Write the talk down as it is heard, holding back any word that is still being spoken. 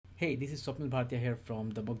Hey, this is Swapnil Bhatia here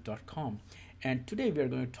from thebook.com, and today we are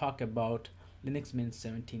going to talk about Linux Mint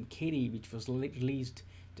 17 KDE, which was released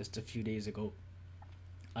just a few days ago.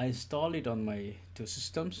 I installed it on my two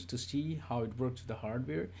systems to see how it works with the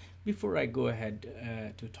hardware before I go ahead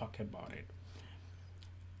to talk about it.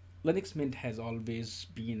 Linux Mint has always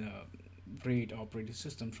been a great operating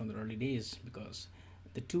system from the early days because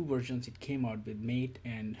the two versions it came out with, Mate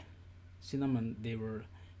and Cinnamon, they were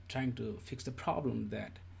trying to fix the problem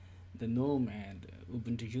that the GNOME and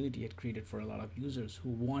Ubuntu Unity had created for a lot of users who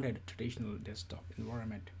wanted a traditional desktop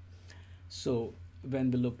environment. So when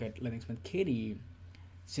we look at Linux Mint KDE,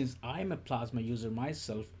 since I'm a Plasma user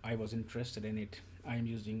myself, I was interested in it. I'm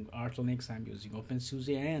using Arch Linux, I'm using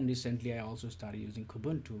OpenSUSE, and recently I also started using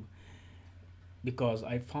Kubuntu because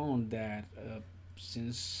I found that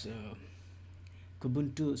since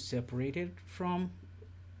Kubuntu separated from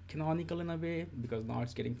Canonical in a way, because now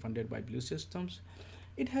it's getting funded by Blue Systems,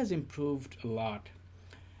 it has improved a lot.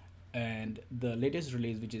 And the latest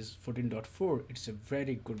release, which is 14.4, it's a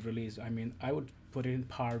very good release. I mean, I would put it in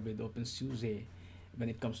par with OpenSUSE when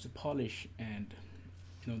it comes to polish and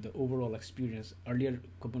the overall experience. Earlier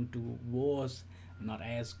Kubuntu was not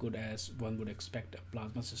as good as one would expect a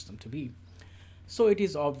Plasma system to be. So it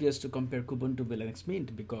is obvious to compare Kubuntu with Linux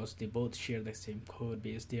Mint because they both share the same code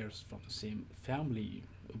base. They are from the same family,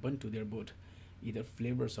 Ubuntu. They're both either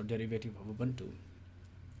flavors or derivative of Ubuntu.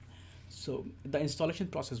 So the installation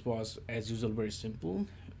process was, as usual, very simple.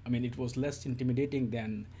 I mean, it was less intimidating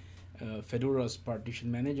than Fedora's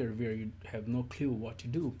partition manager, where you have no clue what to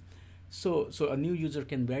do. So a new user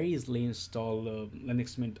can very easily install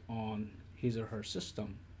Linux Mint on his or her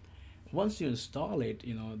system. Once you install it,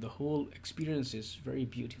 the whole experience is very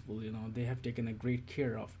beautiful. They have taken a great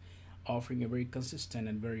care of offering a very consistent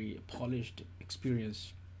and very polished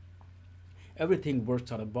experience. Everything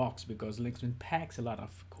works out of the box because Linux Mint packs a lot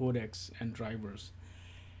of codecs and drivers,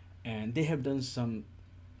 and they have done some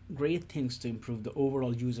great things to improve the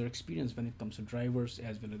overall user experience when it comes to drivers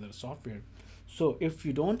as well as the software. So if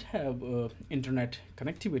you don't have internet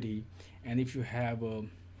connectivity, and if you have a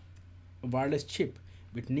wireless chip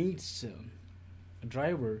which needs a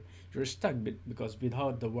driver, you're stuck because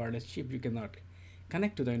without the wireless chip you cannot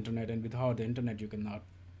connect to the internet, and without the internet you cannot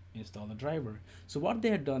install the driver. So what they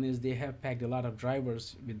have done is they have packed a lot of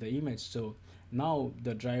drivers with the image. So now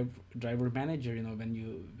the driver manager, when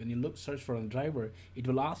you look search for a driver, it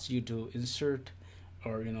will ask you to insert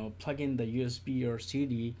or plug in the USB or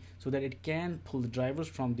CD so that it can pull the drivers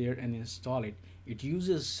from there and install it. It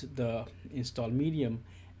uses the install medium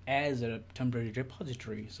as a temporary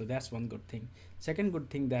repository. So that's one good thing. Second good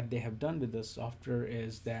thing that they have done with the software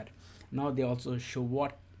is that now they also show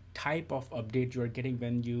what type of update you are getting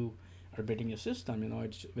when you are updating your system.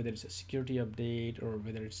 It's whether it's a security update or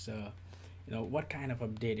whether it's what kind of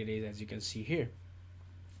update it is, as you can see here.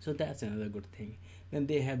 So that's another good thing. Then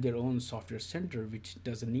they have their own software center, which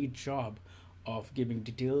does a neat job of giving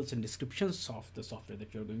details and descriptions of the software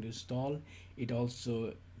that you're going to install. It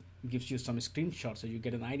also gives you some screenshots so you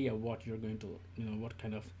get an idea of what you're going to, what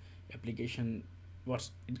kind of application, what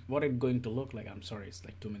it's going to look like. I'm sorry, it's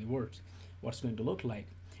like too many words. What's going to look like.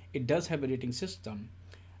 It does have a rating system,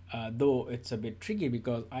 though it's a bit tricky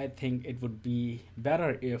because I think it would be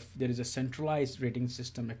better if there is a centralized rating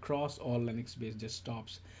system across all Linux-based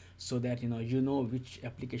desktops, so that which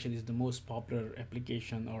application is the most popular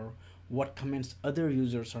application or what comments other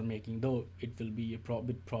users are making. Though it will be a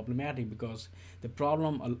bit problematic because the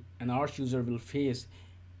problem an Arch user will face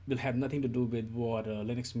will have nothing to do with what a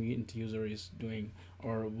Linux Mint user is doing,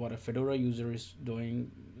 or what a Fedora user is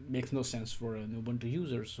doing makes no sense for an Ubuntu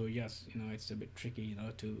user. So yes, it's a bit tricky,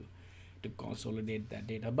 to consolidate that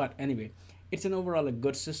data. But anyway, it's an overall a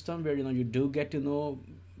good system where you do get to know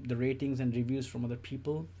the ratings and reviews from other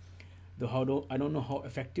people. Though I don't know how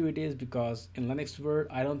effective it is, because in Linux world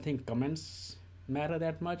I don't think comments matter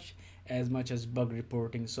that much as bug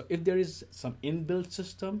reporting. So if there is some inbuilt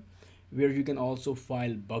system where you can also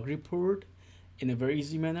file bug report in a very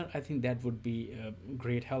easy manner, I think that would be a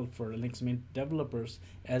great help for Linux Mint developers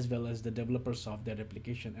as well as the developers of that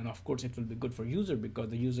application. And of course, it will be good for user because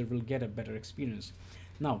the user will get a better experience.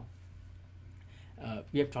 Now,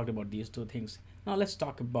 we have talked about these two things. Now let's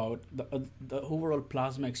talk about the overall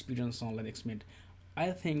Plasma experience on Linux Mint. I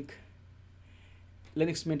think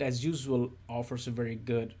Linux Mint, as usual, offers a very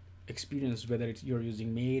good experience, whether it's you're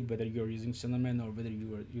using Mate, whether you're using Cinnamon, or whether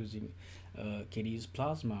you are using KDE's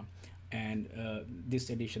Plasma. And this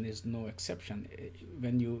edition is no exception.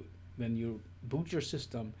 When you boot your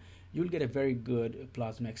system, you'll get a very good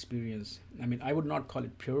Plasma experience. I mean, I would not call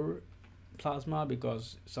it pure Plasma,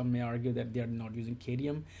 because some may argue that they are not using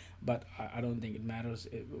KDM, but I don't think it matters.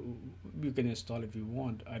 You can install if you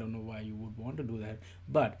want. I don't know why you would want to do that,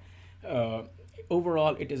 but uh,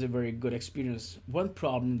 overall, it is a very good experience. One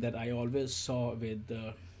problem that I always saw with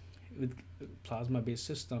Plasma-based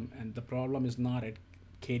system, and the problem is not at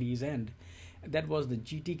KDE's end. That was the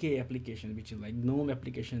GTK application, which is like GNOME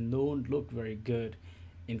application. Don't look very good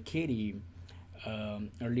in KDE.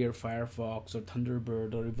 Earlier Firefox or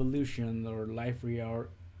Thunderbird or Evolution or Liferia or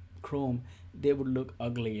Chrome, they would look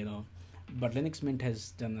ugly, But Linux Mint has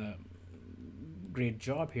done a great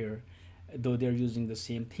job here, though they're using the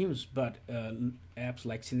same themes. But apps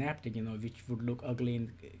like Synaptic, which would look ugly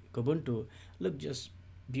in Kubuntu, look just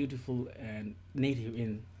beautiful and native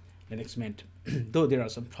in Linux Mint. Though there are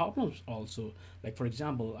some problems also. Like for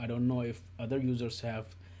example, I don't know if other users have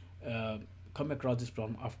uh, come across this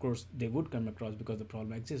problem. Of course, they would come across because the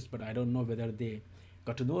problem exists, but I don't know whether they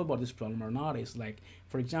got to know about this problem or not. It's like,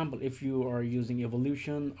 for example, if you are using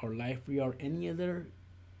Evolution or Liferay or any other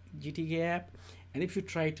GTK app, and if you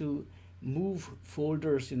try to move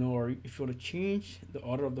folders, or if you want to change the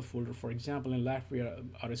order of the folder, for example, in Liferay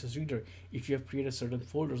RSS Reader, if you have created certain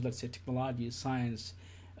folders, let's say technology, science,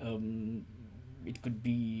 um, it could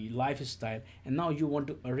be lifestyle, and now you want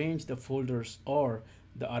to arrange the folders or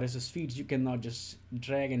the RSS feeds, you cannot just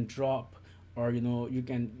drag and drop, or you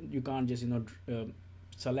can't just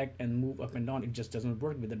select and move up and down. It just doesn't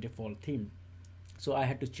work with the default theme. So I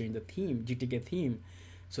had to change the theme, GTK theme,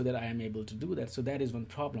 so that I am able to do that. So that is one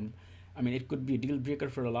problem. I mean, it could be a deal breaker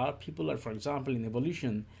for a lot of people. Or for example, in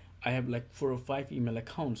Evolution, I have like 4 or 5 email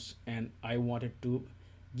accounts, and I wanted to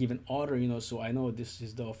give an order, so I know this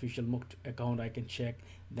is the official Mukt account I can check,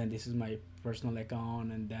 then this is my personal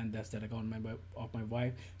account, and then that's that account of my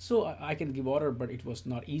wife. So I can give order, but it was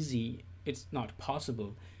not easy. It's not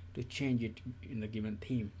possible to change it in the given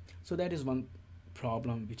theme. So that is one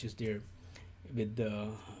problem which is there with the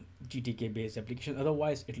GTK based application.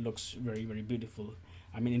 Otherwise, it looks very, very beautiful.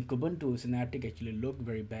 I mean, in Kubuntu, Synaptic actually looked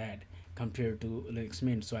very bad compared to Linux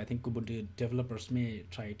Mint. So I think Kubuntu developers may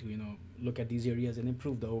try to look at these areas and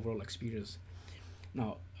improve the overall experience.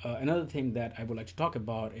 Now, another thing that I would like to talk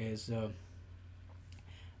about is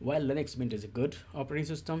while Linux Mint is a good operating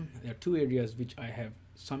system, there are two areas which I have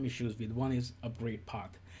some issues with. One is upgrade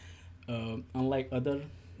path. Unlike other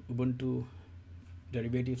Ubuntu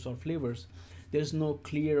derivatives or flavors, there's no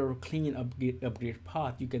clear or clean upgrade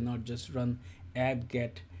path. You cannot just run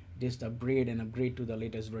apt-get dist upgrade and upgrade to the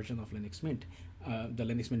latest version of Linux Mint. The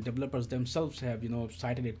Linux Mint developers themselves have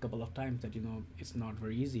cited it a couple of times that it's not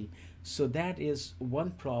very easy. So that is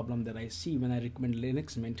one problem that I see when I recommend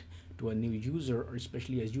Linux Mint to a new user, or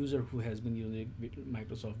especially a user who has been using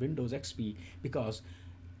Microsoft Windows XP, because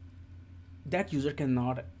that user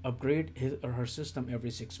cannot upgrade his or her system every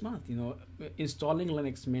 6 months. Installing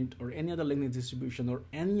Linux Mint or any other Linux distribution or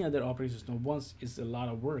any other operating system once is a lot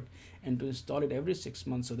of work, and to install it every 6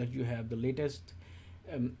 months so that you have the latest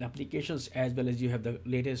applications as well as you have the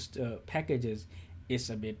latest packages is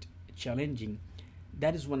a bit challenging.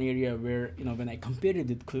 That is one area where when I compared it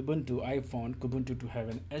with Kubuntu, I found Kubuntu to have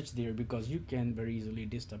an edge there, because you can very easily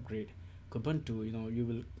dist upgrade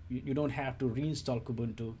Kubuntu. You don't have to reinstall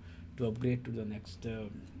Kubuntu to upgrade to the next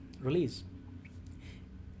release.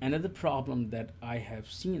 Another problem that I have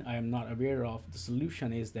seen, I am not aware of the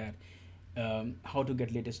solution, is that how to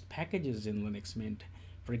get latest packages in Linux Mint.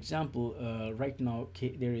 For example, right now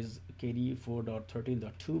there is KDE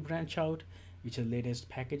 4.13.2 branch out, which are latest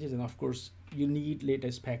packages, and of course you need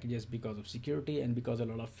latest packages because of security and because a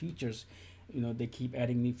lot of features, they keep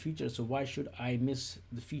adding new features. So why should I miss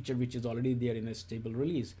the feature which is already there in a stable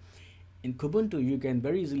release? In Kubuntu, you can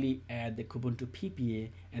very easily add the Kubuntu PPA,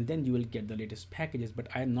 and then you will get the latest packages. But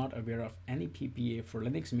I am not aware of any PPA for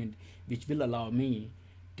Linux Mint which will allow me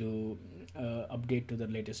to update to the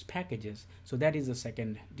latest packages. So that is the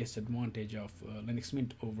second disadvantage of Linux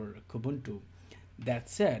Mint over Kubuntu. That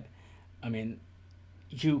said, I mean,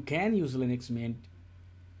 you can use Linux Mint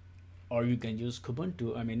or you can use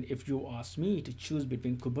Kubuntu. I mean, if you ask me to choose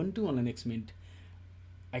between Kubuntu and Linux Mint,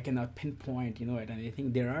 I cannot pinpoint at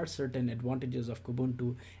anything. There are certain advantages of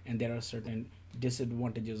Kubuntu and there are certain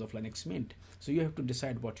disadvantages of Linux Mint. So you have to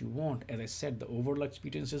decide what you want. As I said, the overall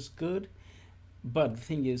experience is good, but the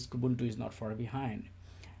thing is, Kubuntu is not far behind.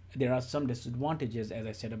 There are some disadvantages, as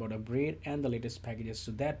I said, about upgrade and the latest packages.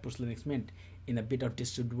 So that puts Linux Mint in a bit of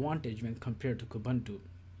disadvantage when compared to Kubuntu.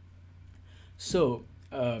 So,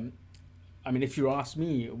 I mean, if you ask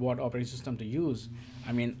me what operating system to use,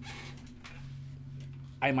 I mean,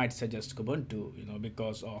 I might suggest Kubuntu,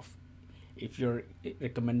 because of If you're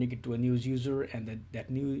recommending it to a new user and that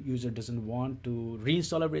new user doesn't want to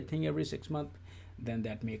reinstall everything every 6 months, then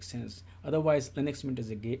that makes sense. Otherwise, Linux Mint is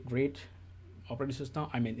a great operating system.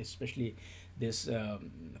 I mean, especially this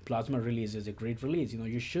Plasma release is a great release.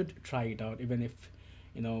 You should try it out, even if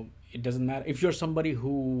it doesn't matter if you're somebody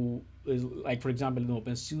who is, like, for example, in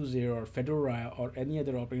OpenSUSE or Fedora or any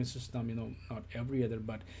other operating system. Not every other,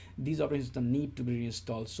 but these operating systems need to be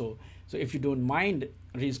reinstalled. So if you don't mind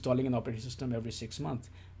reinstalling an operating system every 6 months,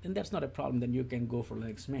 then that's not a problem. Then you can go for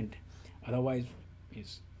Linux Mint. Otherwise,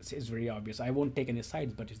 it's very obvious. I won't take any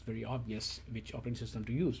sides, but it's very obvious which operating system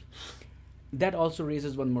to use. That also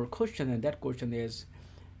raises one more question, and that question is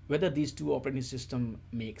whether these two operating systems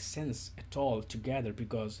make sense at all together.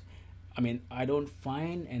 Because I mean, I don't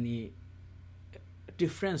find any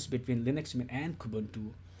difference between Linux Mint and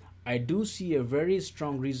Kubuntu. I do see a very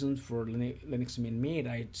strong reason for Linux Mint Mate.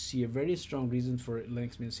 I see a very strong reason for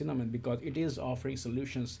Linux Mint Cinnamon, because it is offering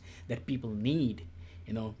solutions that people need,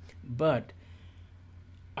 But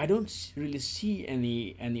I don't really see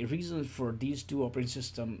any reason for these two operating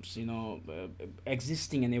systems,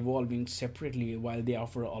 existing and evolving separately while they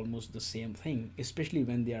offer almost the same thing, especially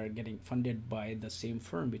when they are getting funded by the same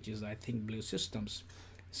firm, which is, I think, Blue Systems.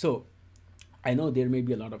 So I know there may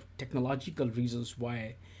be a lot of technological reasons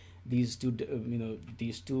why these two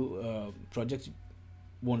projects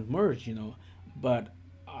won't merge, but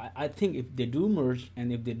I think if they do merge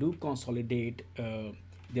and if they do consolidate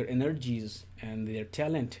their energies and their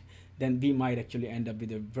talent, then we might actually end up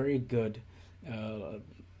with a very good uh,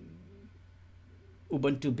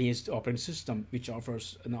 Ubuntu based operating system which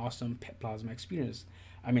offers an awesome Plasma experience.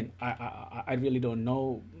 I mean, I really don't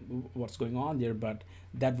know what's going on there, but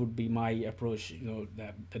that would be my approach,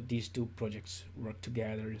 that these two projects work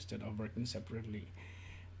together instead of working separately.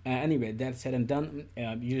 Anyway, that said and done,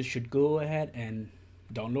 you should go ahead and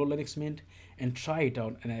download Linux Mint and try it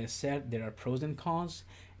out. And as I said, there are pros and cons.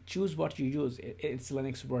 Choose what you use. It's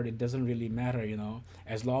Linux word. It doesn't really matter,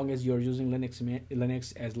 As long as you're using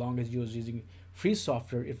Linux, as long as you're using free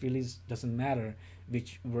software, it really doesn't matter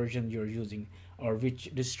which version you're using or which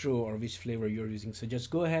distro or which flavor you're using. So just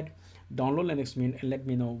go ahead, download Linux Mint, and let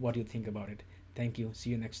me know what you think about it. Thank you. See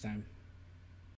you next time.